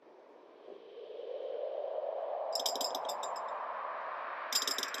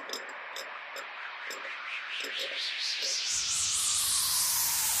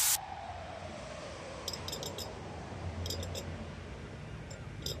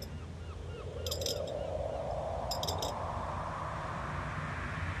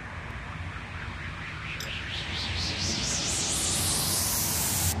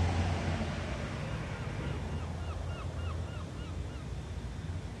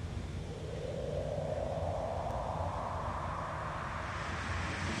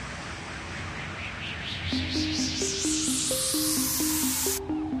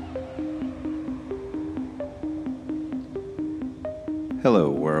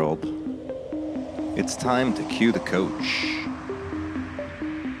Hello, world. It's time to cue the coach.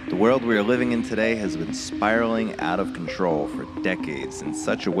 The world we are living in today has been spiraling out of control for decades in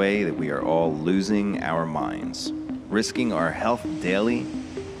such a way that we are all losing our minds, risking our health daily,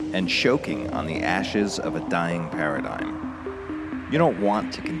 and choking on the ashes of a dying paradigm. You don't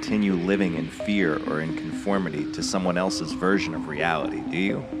want to continue living in fear or in conformity to someone else's version of reality, do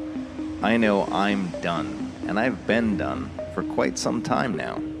you? I know I'm done, and I've been done for quite some time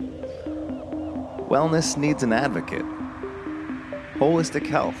now. Wellness needs an advocate. Holistic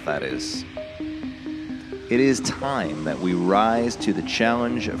health, that is. It is time that we rise to the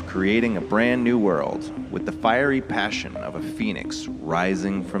challenge of creating a brand new world with the fiery passion of a phoenix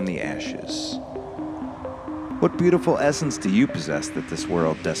rising from the ashes. What beautiful essence do you possess that this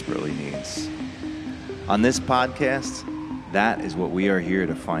world desperately needs? On this podcast, that is what we are here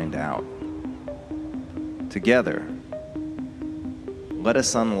to find out. Together, let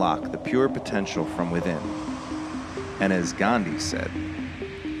us unlock the pure potential from within. And as Gandhi said,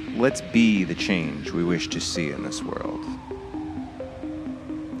 let's be the change we wish to see in this world.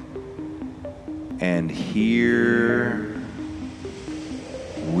 And here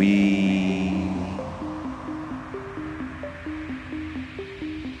we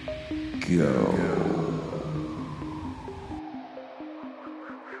go.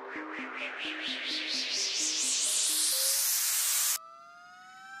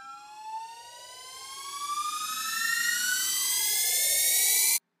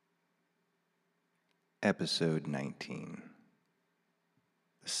 Episode 19,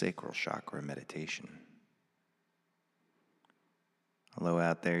 the Sacral Chakra Meditation. Hello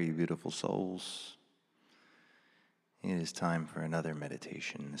out there, you beautiful souls. It is time for another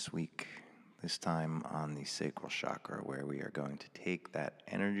meditation this week, this time on the Sacral Chakra, where we are going to take that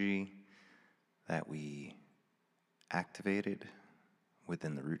energy that we activated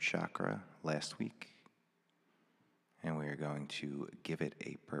within the root chakra last week, and we are going to give it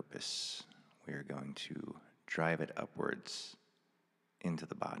a purpose. We are going to drive it upwards into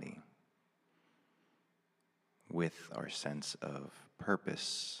the body with our sense of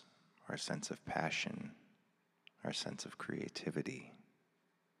purpose, our sense of passion, our sense of creativity,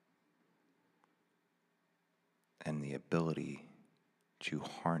 and the ability to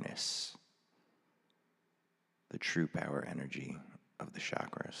harness the true power energy of the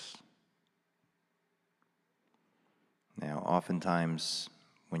chakras. Now, oftentimes,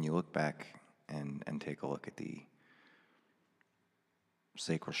 when you look back and take a look at the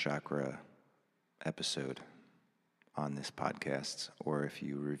Sacral Chakra episode on this podcast, or if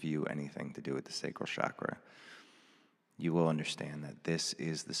you review anything to do with the Sacral Chakra, you will understand that this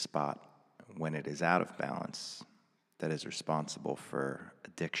is the spot when it is out of balance that is responsible for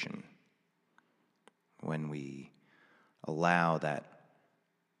addiction. When we allow that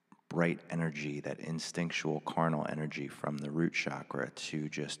bright energy, that instinctual carnal energy from the root chakra to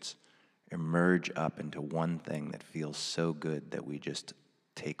just emerge up into one thing that feels so good that we just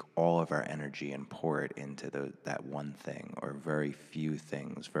take all of our energy and pour it into that one thing, or very few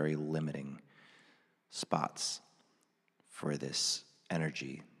things, very limiting spots for this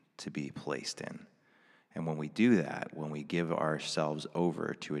energy to be placed in. And when we do that, when we give ourselves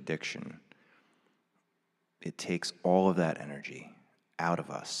over to addiction, it takes all of that energy out of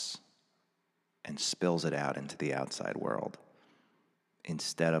us and spills it out into the outside world,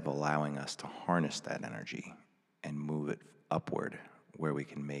 instead of allowing us to harness that energy and move it upward where we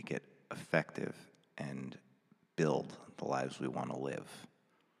can make it effective and build the lives we want to live,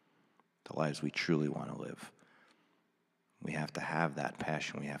 the lives we truly want to live. We have to have that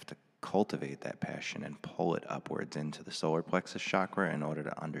passion. We have to cultivate that passion and pull it upwards into the solar plexus chakra in order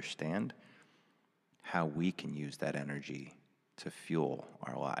to understand how we can use that energy to fuel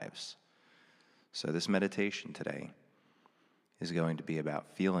our lives. So this meditation today is going to be about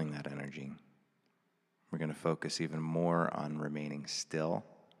feeling that energy. We're going to focus even more on remaining still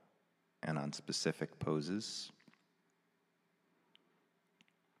and on specific poses.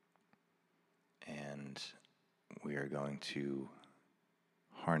 And we are going to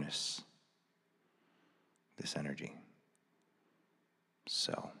harness this energy.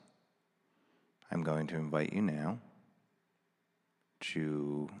 So, I'm going to invite you now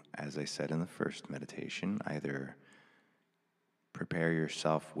to, as I said in the first meditation, either prepare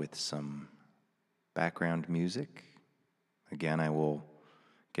yourself with some background music. Again, I will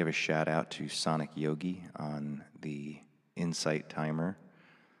give a shout out to Sonic Yogi on the Insight Timer.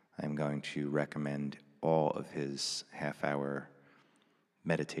 I'm going to recommend all of his half-hour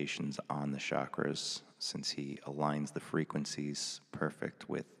meditations on the chakras, since he aligns the frequencies perfect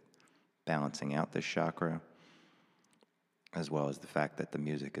with balancing out this chakra. as well as the fact that the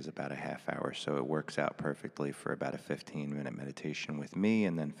music is about a half hour. So it works out perfectly for about a 15-minute meditation with me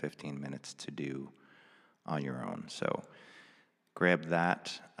and then 15 minutes to do on your own. So grab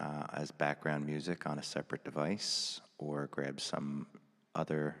that as background music on a separate device, or grab some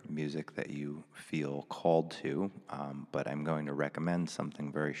other music that you feel called to. But I'm going to recommend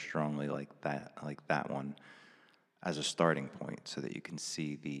something very strongly like that one as a starting point, so that you can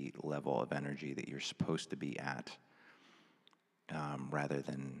see the level of energy that you're supposed to be at, rather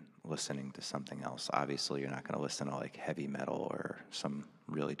than listening to something else. Obviously, you're not going to listen to like heavy metal or some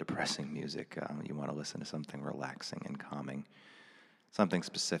really depressing music. You want to listen to something relaxing and calming, something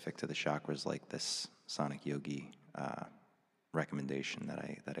specific to the chakras, like this Sonic Yogi recommendation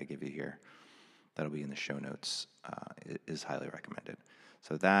that I give you here. That'll be in the show notes. Is highly recommended.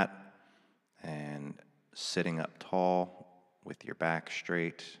 So that, and sitting up tall with your back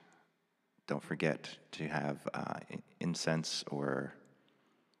straight. Don't forget to have incense, or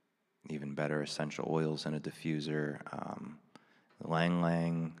even better, essential oils in a diffuser. Lang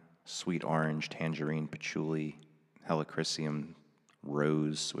Lang, sweet orange, tangerine, patchouli, helichrysum,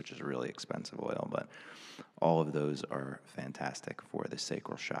 rose, which is a really expensive oil, but all of those are fantastic for the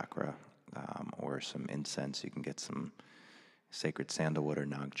sacral chakra. Or some incense. You can get some sacred sandalwood or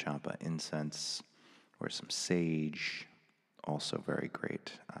Nag Champa incense, or some sage. Also very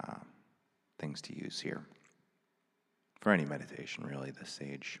great things to use here for any meditation, really, the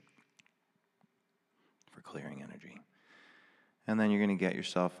sage for clearing energy. And then you're going to get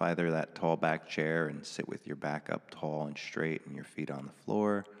yourself either that tall back chair and sit with your back up tall and straight and your feet on the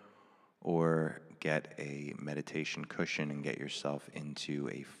floor, or get a meditation cushion and get yourself into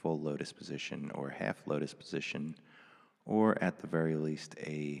a full lotus position or half lotus position, or at the very least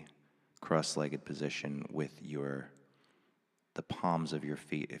a cross-legged position with the palms of your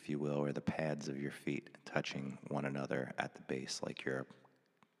feet, if you will, or the pads of your feet touching one another at the base, like you're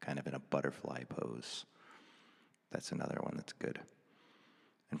kind of in a butterfly pose. That's another one that's good.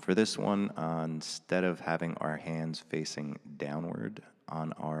 And for this one, instead of having our hands facing downward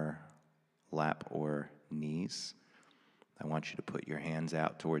on our lap or knees, I want you to put your hands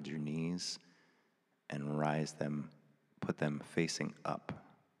out towards your knees and rise them, put them facing up,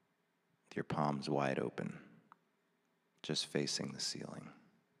 with your palms wide open, just facing the ceiling.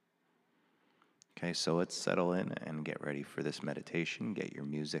 Okay, so let's settle in and get ready for this meditation. Get your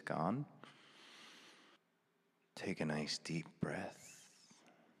music on. Take a nice deep breath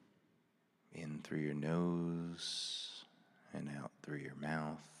in through your nose and out through your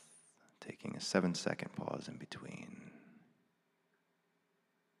mouth, taking a 7-second pause in between.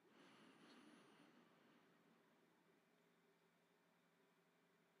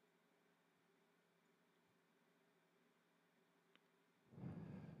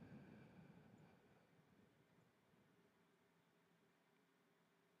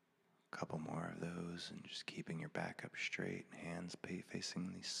 A couple more of those, and just keeping your back up straight, hands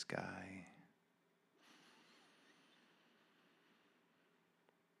facing the sky.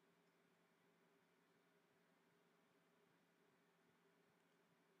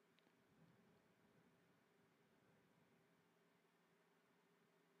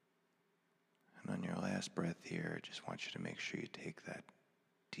 And on your last breath here, I just want you to make sure you take that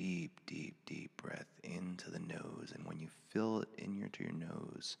deep, deep, deep breath into the nose. And when you fill it to your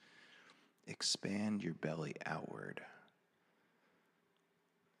nose, expand your belly outward.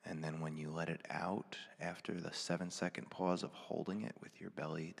 And then when you let it out, after the 7-second pause of holding it with your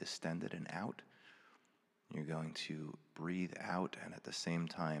belly distended and out, you're going to breathe out and at the same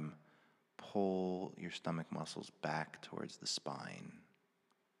time pull your stomach muscles back towards the spine.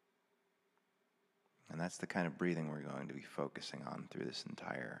 And that's the kind of breathing we're going to be focusing on through this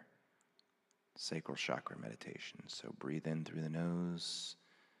entire sacral chakra meditation. So breathe in through the nose,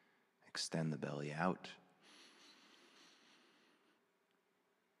 extend the belly out,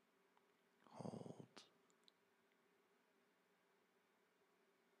 hold,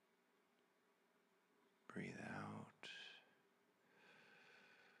 breathe out,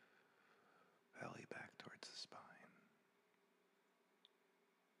 belly back towards the spine.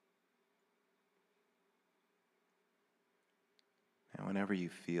 And whenever you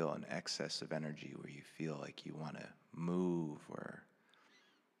feel an excess of energy, where you feel like you want to move or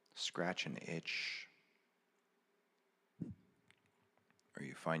scratch an itch, or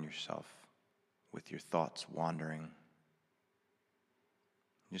you find yourself with your thoughts wandering,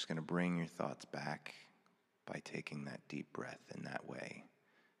 you're just going to bring your thoughts back by taking that deep breath in that way.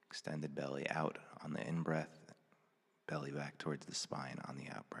 Extended belly out on the in-breath, belly back towards the spine on the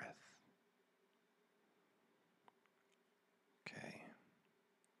out-breath. Okay.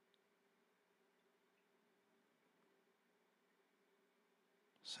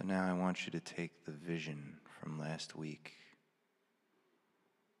 So now I want you to take the vision from last week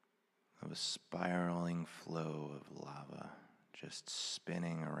of a spiraling flow of lava just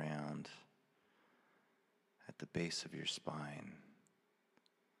spinning around at the base of your spine.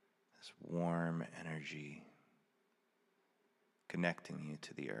 This warm energy connecting you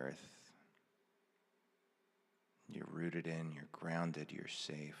to the earth. You're rooted in, you're grounded, you're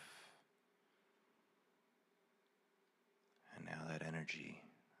safe. And now that energy,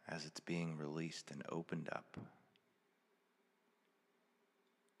 as it's being released and opened up,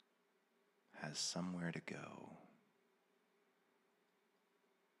 has somewhere to go.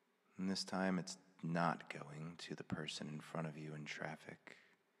 And this time it's not going to the person in front of you in traffic.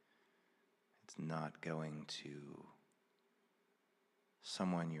 It's not going to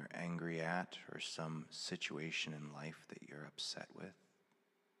someone you're angry at or some situation in life that you're upset with.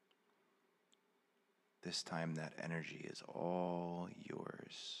 This time that energy is all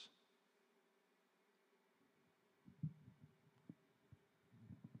yours.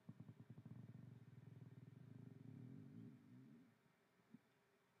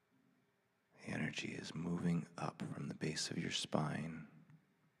 The energy is moving up from the base of your spine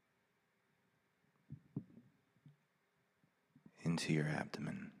into your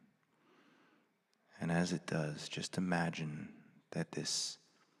abdomen. And as it does, just imagine that this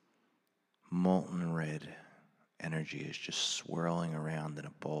molten red energy is just swirling around in a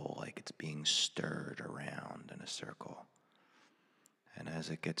bowl like it's being stirred around in a circle. And as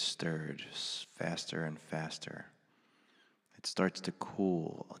it gets stirred faster and faster, it starts to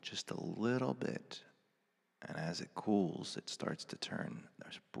cool just a little bit. And as it cools, it starts to turn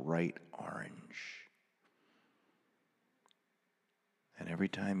this bright orange. And every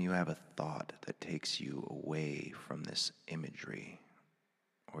time you have a thought that takes you away from this imagery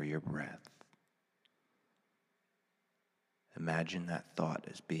or your breath, imagine that thought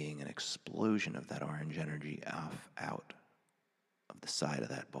as being an explosion of that orange energy out of the side of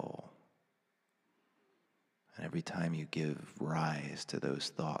that bowl. And every time you give rise to those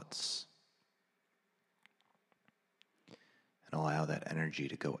thoughts and allow that energy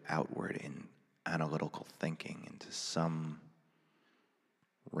to go outward in analytical thinking into some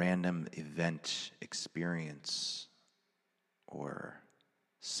random event, experience, or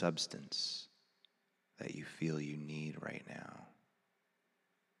substance that you feel you need right now,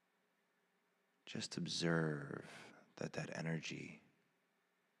 just observe that that energy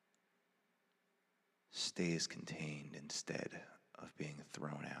stays contained instead of being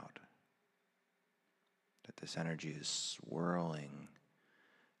thrown out. That this energy is swirling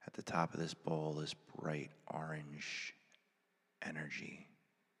at the top of this bowl, this bright orange energy.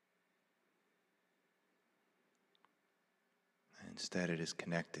 And instead it is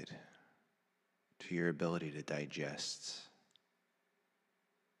connected to your ability to digest,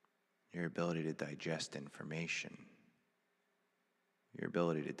 your ability to digest information, your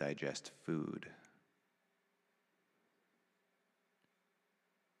ability to digest food,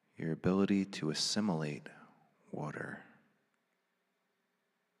 your ability to assimilate water.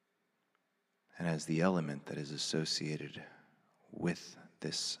 And as the element that is associated with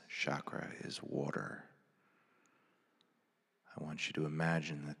this chakra is water, I want you to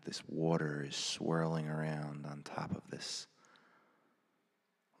imagine that this water is swirling around on top of this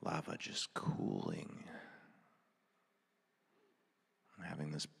lava, just cooling, and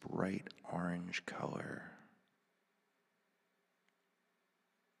having this bright orange color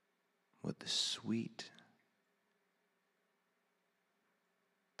with the sweet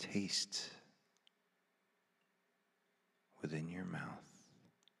taste within your mouth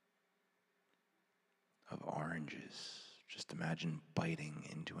of oranges. Just imagine biting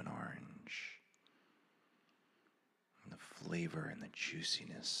into an orange, and the flavor and the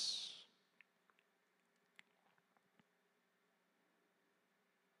juiciness.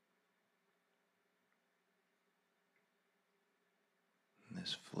 And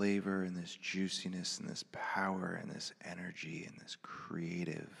this flavor and this juiciness and this power and this energy and this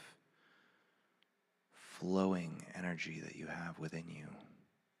creative flowing energy that you have within you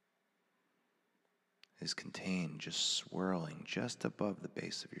is contained, just swirling just above the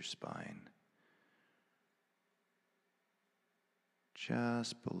base of your spine,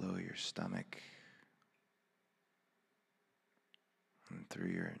 just below your stomach, and through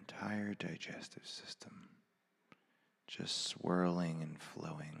your entire digestive system, just swirling and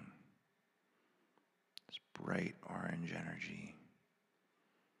flowing. This bright orange energy,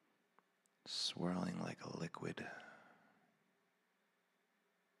 swirling like a liquid.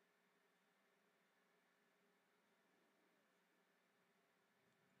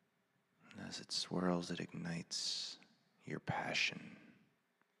 And as it swirls, it ignites your passion,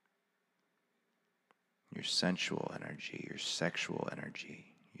 your sensual energy, your sexual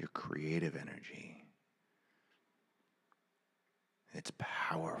energy, your creative energy. It's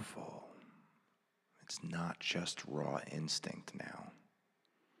powerful. It's not just raw instinct now.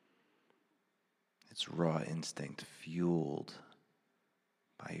 It's raw instinct fueled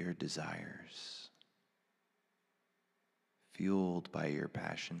by your desires, fueled by your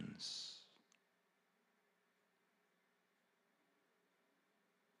passions.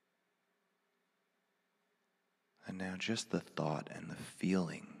 And now just the thought and the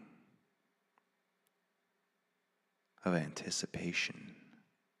feeling of anticipation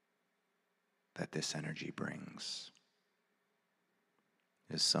that this energy brings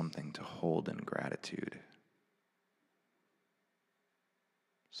is something to hold in gratitude,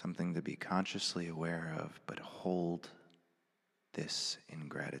 something to be consciously aware of, but hold this in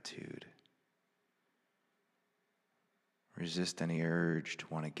gratitude. Resist any urge to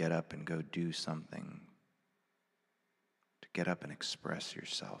want to get up and go do something, to get up and express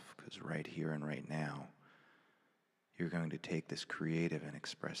yourself, because right here and right now, you're going to take this creative and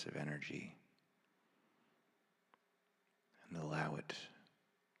expressive energy and allow it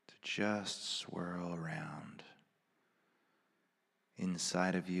to just swirl around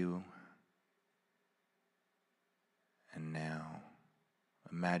inside of you. And now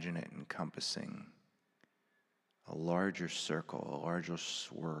imagine it encompassing a larger circle, a larger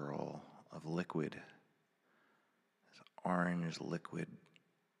swirl of liquid, this orange liquid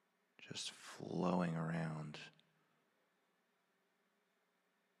just flowing around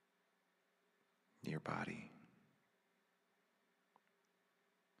your body,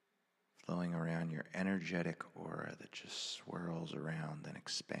 flowing around your energetic aura that just swirls around and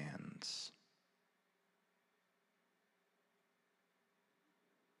expands.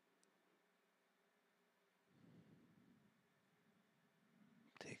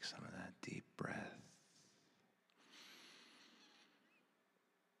 Take some of that deep breath.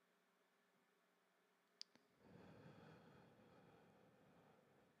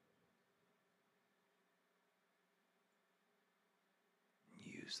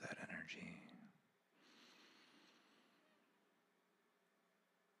 Use that energy.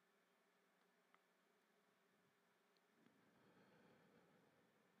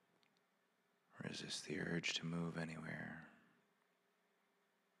 Resist the urge to move anywhere.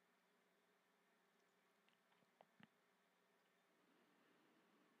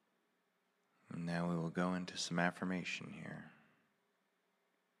 And now we will go into some affirmation here.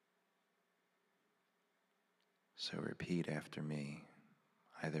 So repeat after me,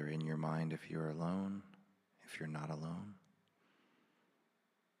 either in your mind if you're alone, if you're not alone,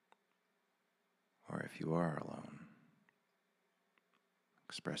 or if you are alone.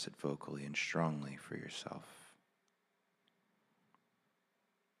 Express it vocally and strongly for yourself.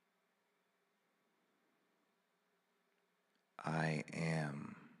 I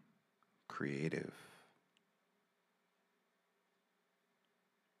am creative.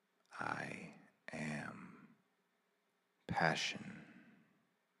 I am passion.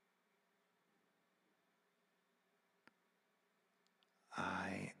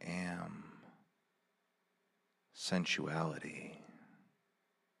 I am sensuality.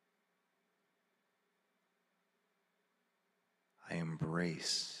 I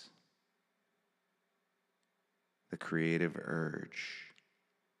embrace the creative urge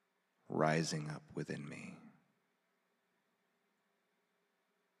rising up within me.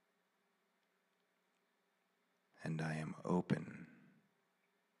 And I am open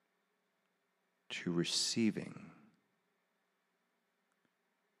to receiving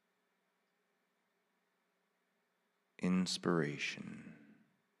inspiration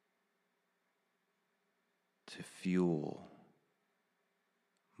to fuel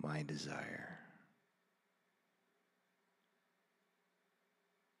my desire.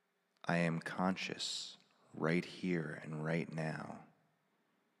 I am conscious right here and right now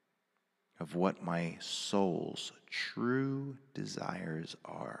of what my soul's true desires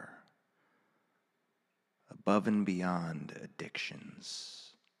are, above and beyond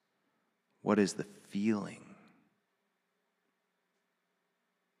addictions. What is the feeling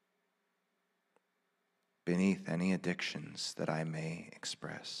beneath any addictions that I may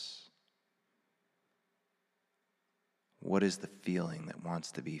express? What is the feeling that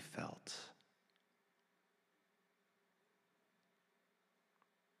wants to be felt?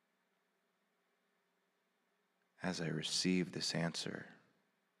 As I receive this answer,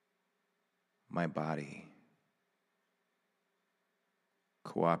 my body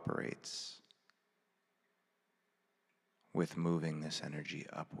cooperates with moving this energy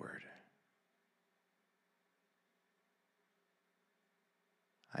upward.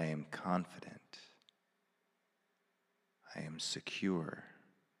 I am confident I am secure.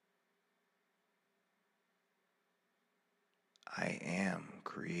 I am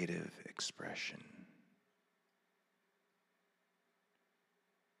creative expression.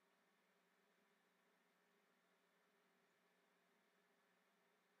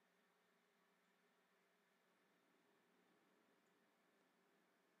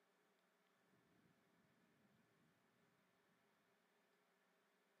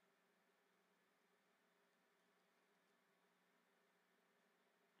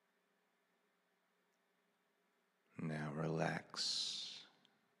 Now relax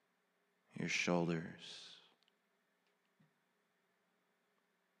your shoulders.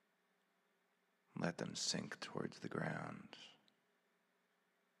 Let them sink towards the ground.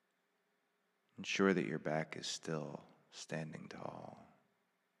 Ensure that your back is still standing tall.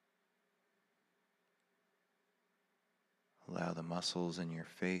 Allow the muscles in your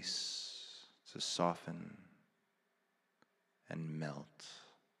face to soften and melt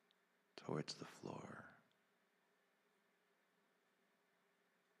towards the floor.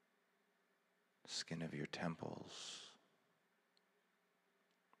 Skin of your temples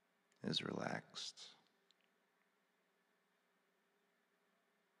is relaxed.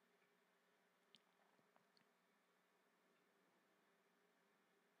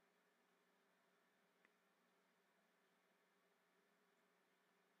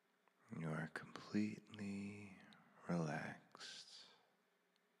 You are completely relaxed.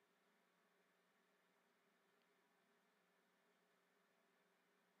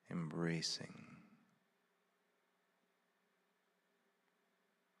 Embracing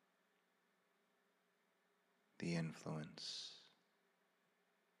the influence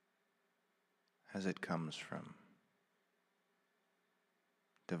as it comes from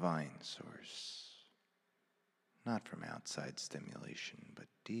divine source, not from outside stimulation, but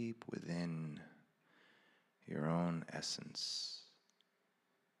deep within your own essence.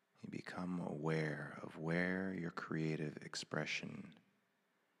 You become aware of where your creative expression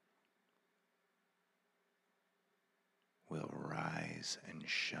will rise and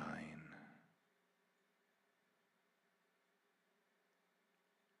shine.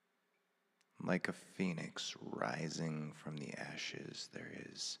 Like a phoenix rising from the ashes, there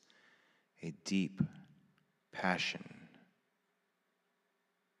is a deep passion,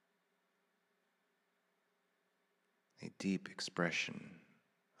 a deep expression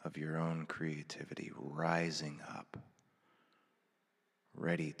of your own creativity rising up,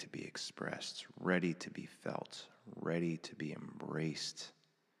 ready to be expressed, ready to be felt, ready to be embraced,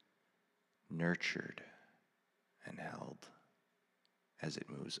 nurtured, and held as it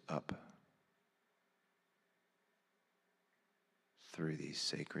moves up through these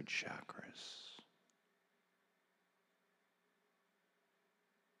sacred chakras.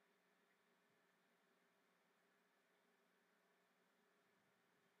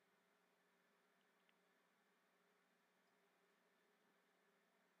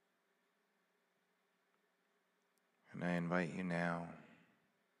 And I invite you now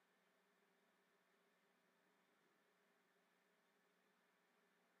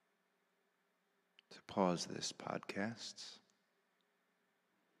to pause this podcast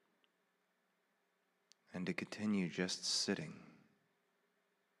and to continue just sitting,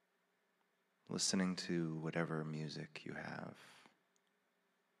 listening to whatever music you have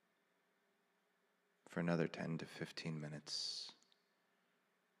for another 10 to 15 minutes.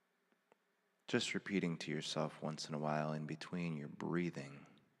 Just repeating to yourself once in a while in between your breathing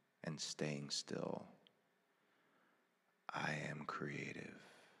and staying still. I am creative.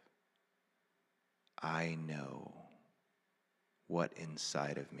 I know what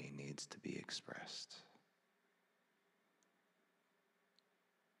inside of me needs to be expressed.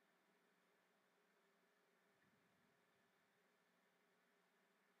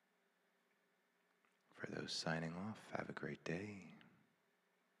 For those signing off, have a great day.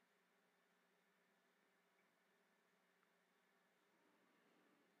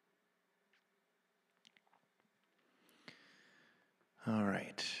 All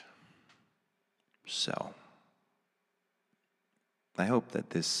right. So, I hope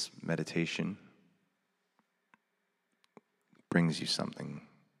that this meditation brings you something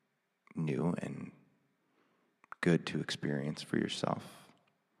new and good to experience for yourself.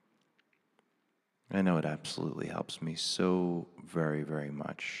 I know it absolutely helps me so very, very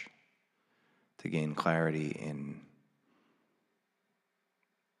much to gain clarity in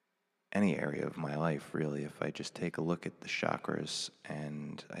any area of my life, really. If I just take a look at the chakras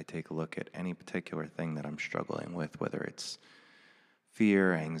and I take a look at any particular thing that I'm struggling with, whether it's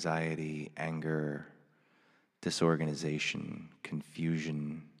fear, anxiety, anger, disorganization,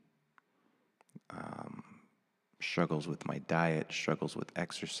 confusion, struggles with my diet, struggles with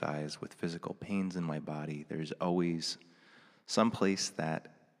exercise, with physical pains in my body, there's always some place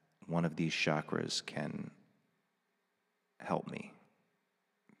that one of these chakras can help me,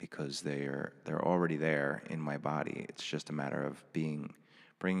 because they're already there in my body. It's just a matter of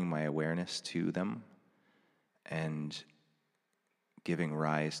bringing my awareness to them and giving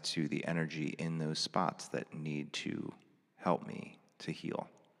rise to the energy in those spots that need to help me to heal,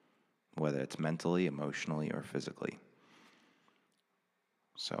 whether it's mentally, emotionally, or physically.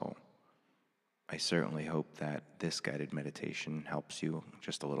 So I certainly hope that this guided meditation helps you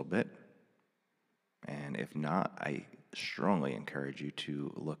just a little bit. And if not, I strongly encourage you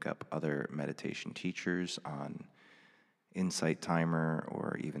to look up other meditation teachers on Insight Timer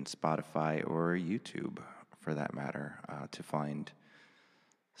or even Spotify or YouTube, for that matter, to find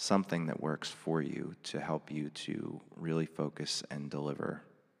something that works for you to help you to really focus and deliver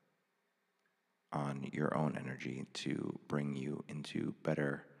on your own energy to bring you into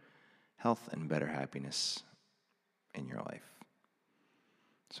better health and better happiness in your life.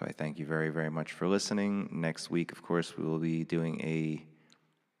 So I thank you very, very much for listening. Next week, of course, we will be doing a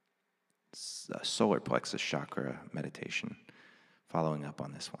solar plexus chakra meditation, following up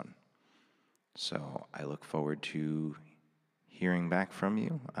on this one. So I look forward to hearing back from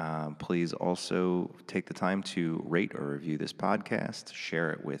you. Please also take the time to rate or review this podcast,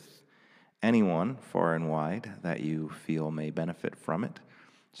 share it with anyone far and wide that you feel may benefit from it,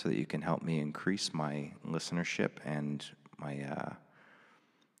 so that you can help me increase my listenership and my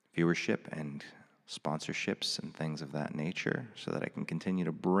viewership and sponsorships and things of that nature, so that I can continue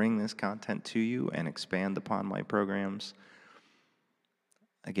to bring this content to you and expand upon my programs.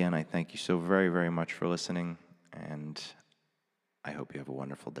 Again, I thank you so very, very much for listening, and I hope you have a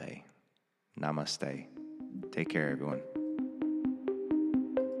wonderful day. Namaste. Take care, everyone.